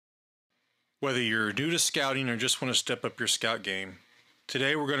Whether you're new to scouting or just want to step up your scout game,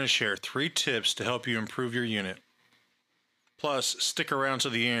 today we're going to share 3 tips to help you improve your unit. Plus, stick around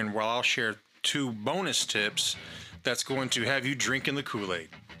to the end while I'll share 2 bonus tips that's going to have you drinking the Kool-Aid.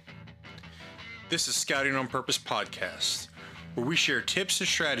 This is Scouting on Purpose podcast, where we share tips and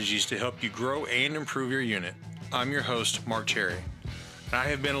strategies to help you grow and improve your unit. I'm your host, Mark Cherry. I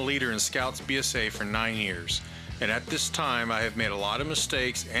have been a leader in Scouts BSA for 9 years, and at this time I have made a lot of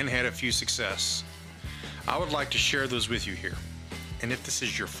mistakes and had a few success. I would like to share those with you here. And if this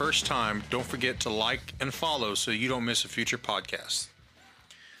is your first time, don't forget to like and follow so you don't miss a future podcast.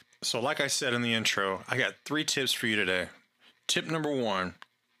 So like I said in the intro, I got 3 tips for you today. Tip number 1,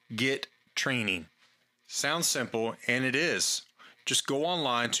 get training. Sounds simple, and it is. Just go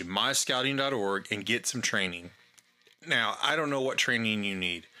online to myscouting.org and get some training. Now, I don't know what training you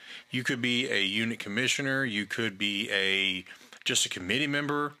need. You could be a unit commissioner, you could be just a committee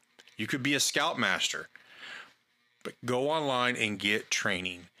member, you could be a scoutmaster. But go online and get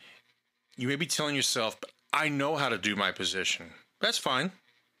training. You may be telling yourself, but I know how to do my position. That's fine.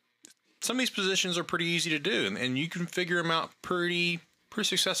 Some of these positions are pretty easy to do, and you can figure them out pretty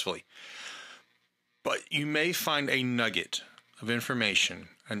successfully. But you may find a nugget of information,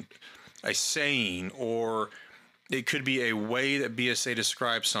 and a saying, or it could be a way that BSA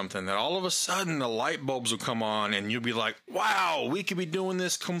describes something that all of a sudden the light bulbs will come on and you'll be like, wow, we could be doing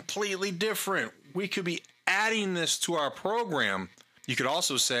this completely different. We could be adding this to our program. You could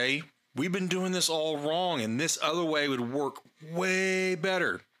also say, we've been doing this all wrong and this other way would work way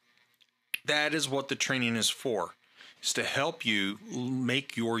better. That is what the training is for. It's to help you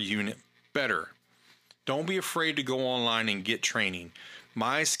make your unit better. Don't be afraid to go online and get training.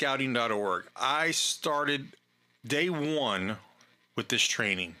 myscouting.org. I started day 1 with this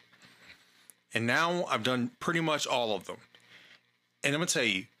training, and now I've done pretty much all of them. And I'm going to tell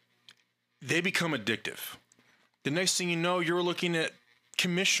you, they become addictive. The next thing you know, you're looking at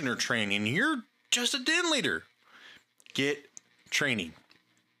commissioner training. You're just a den leader. Get training.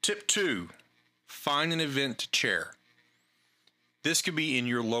 Tip 2, find an event to chair. This could be in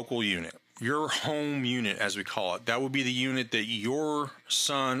your local unit, your home unit, as we call it. That would be the unit that your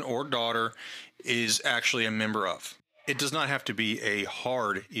son or daughter is actually a member of. It does not have to be a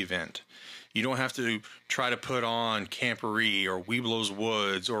hard event. You don't have to try to put on Camporee or Weeblo's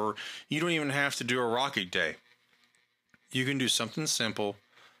Woods, or you don't even have to do a Rocket Day. You can do something simple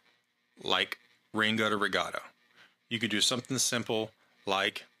like Rain Gutter Regatta. You could do something simple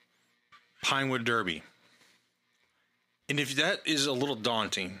like Pinewood Derby. And if that is a little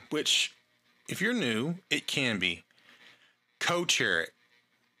daunting, which if you're new, it can be, co-chair it.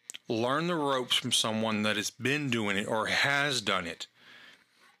 Learn the ropes from someone that has been doing it or has done it.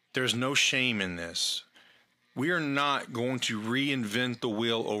 There's no shame in this. We are not going to reinvent the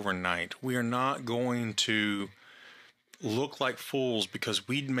wheel overnight. We are not going to look like fools because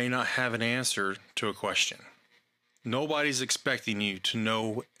we may not have an answer to a question. Nobody's expecting you to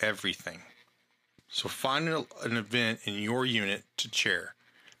know everything. So find an event in your unit to chair.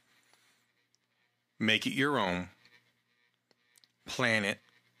 Make it your own. Plan it.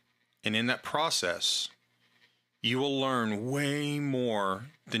 And in that process, you will learn way more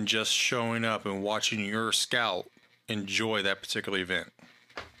than just showing up and watching your scout enjoy that particular event.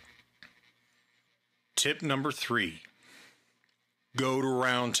 Tip number 3, go to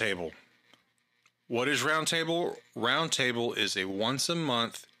Roundtable. What is Roundtable? Roundtable is a once a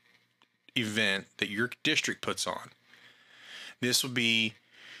month event that your district puts on. This will be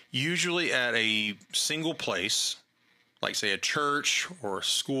usually at a single place, like say a church or a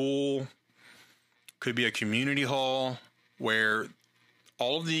school. Could be a community hall where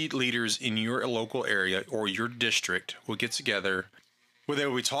all of the leaders in your local area or your district will get together, where they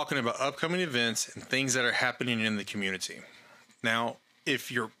will be talking about upcoming events and things that are happening in the community. Now,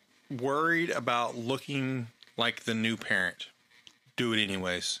 if you're worried about looking like the new parent, do it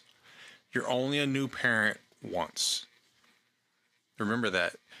anyways. You're only a new parent once. Remember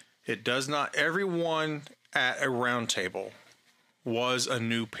that. It does not, everyone at a round table was a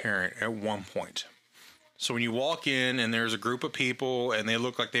new parent at one point. So when you walk in and there's a group of people and they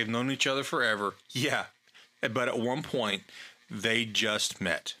look like they've known each other forever, yeah, but at one point they just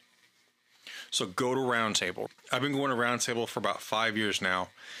met. So go to Roundtable. I've been going to Roundtable for about 5 years now.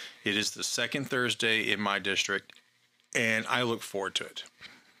 It is the second Thursday in my district, and I look forward to it.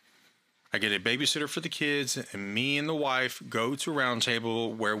 I get a babysitter for the kids, and me and the wife go to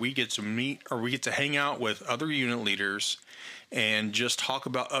Roundtable where we get to meet or we get to hang out with other unit leaders and just talk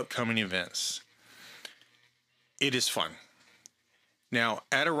about upcoming events. It is fun. Now,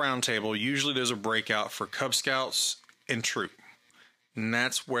 at a Roundtable, usually there's a breakout for Cub Scouts and Troop. And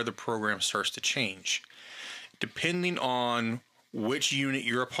that's where the program starts to change. Depending on which unit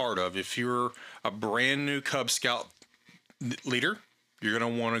you're a part of, if you're a brand new Cub Scout leader, you're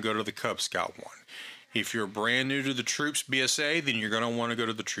going to want to go to the Cub Scout one. If you're brand new to the Troops BSA, then you're going to want to go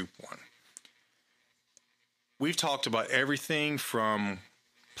to the Troop one. We've talked about everything from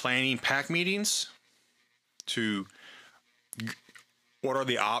planning pack meetings to what are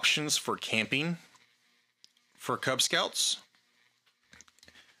the options for camping for Cub Scouts.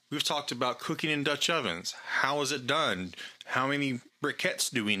 We've talked about cooking in Dutch ovens. How is it done? How many briquettes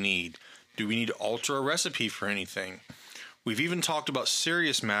do we need? Do we need to alter a recipe for anything? We've even talked about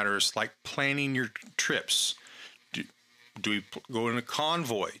serious matters like planning your trips. Do we go in a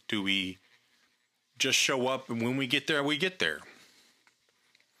convoy? Do we just show up and when we get there, we get there?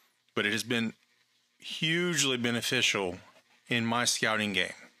 But it has been hugely beneficial in my scouting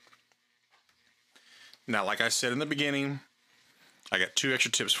game. Now, like I said in the beginning, I got 2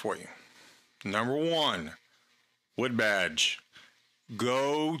 extra tips for you. Number 1, Wood Badge.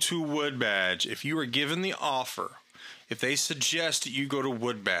 Go to Wood Badge. If you are given the offer, if they suggest that you go to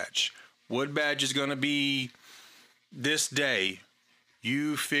Wood Badge is going to be this day,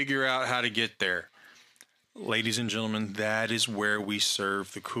 you figure out how to get there. Ladies and gentlemen, that is where we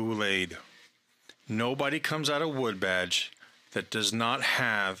serve the Kool-Aid. Nobody comes out of Wood Badge that does not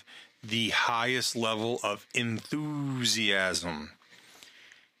have the highest level of enthusiasm.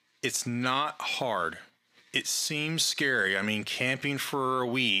 It's not hard. It seems scary. I mean, camping for a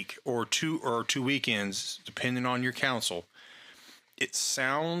week or two weekends, depending on your council, it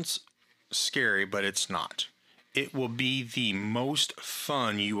sounds scary, but it's not. It will be the most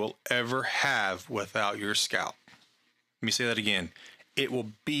fun you will ever have without your scout. Let me say that again. It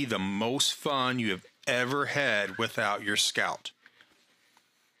will be the most fun you have ever had without your scout.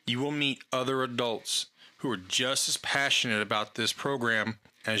 You will meet other adults who are just as passionate about this program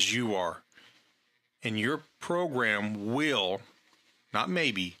as you are. And your program will, not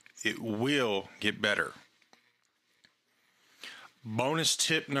maybe, it will get better. Bonus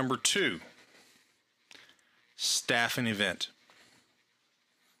tip number 2, staff an event.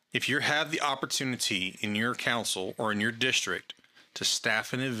 If you have the opportunity in your council or in your district to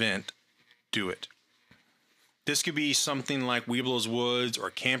staff an event, do it. This could be something like Weeblos Woods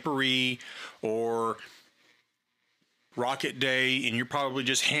or Camporee or Rocket Day, and you're probably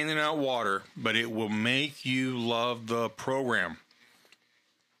just handing out water, but it will make you love the program.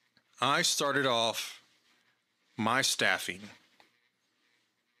 I started off my staffing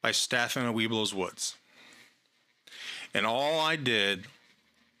by staffing a Weeblos Woods. And all I did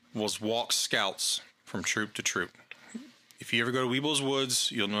was walk scouts from troop to troop. If you ever go to Weeblos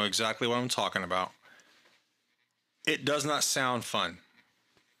Woods, you'll know exactly what I'm talking about. It does not sound fun.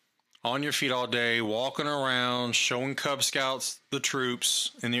 On your feet all day, walking around, showing Cub Scouts the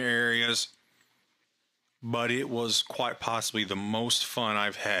troops in their areas. But it was quite possibly the most fun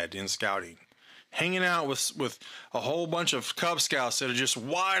I've had in scouting. Hanging out with a whole bunch of Cub Scouts that are just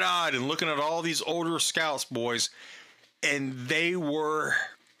wide-eyed and looking at all these older Scouts boys. And they were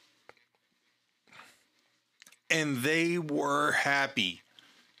happy.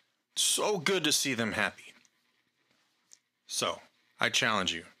 So good to see them happy. So, I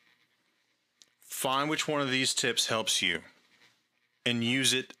challenge you. Find which one of these tips helps you and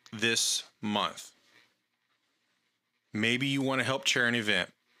use it this month. Maybe you want to help chair an event.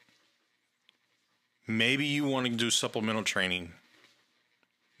 Maybe you want to do supplemental training.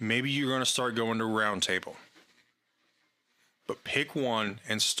 Maybe you're going to start going to round table. But pick one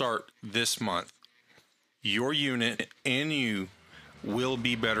and start this month. Your unit and you will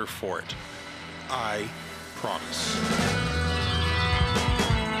be better for it. I promise.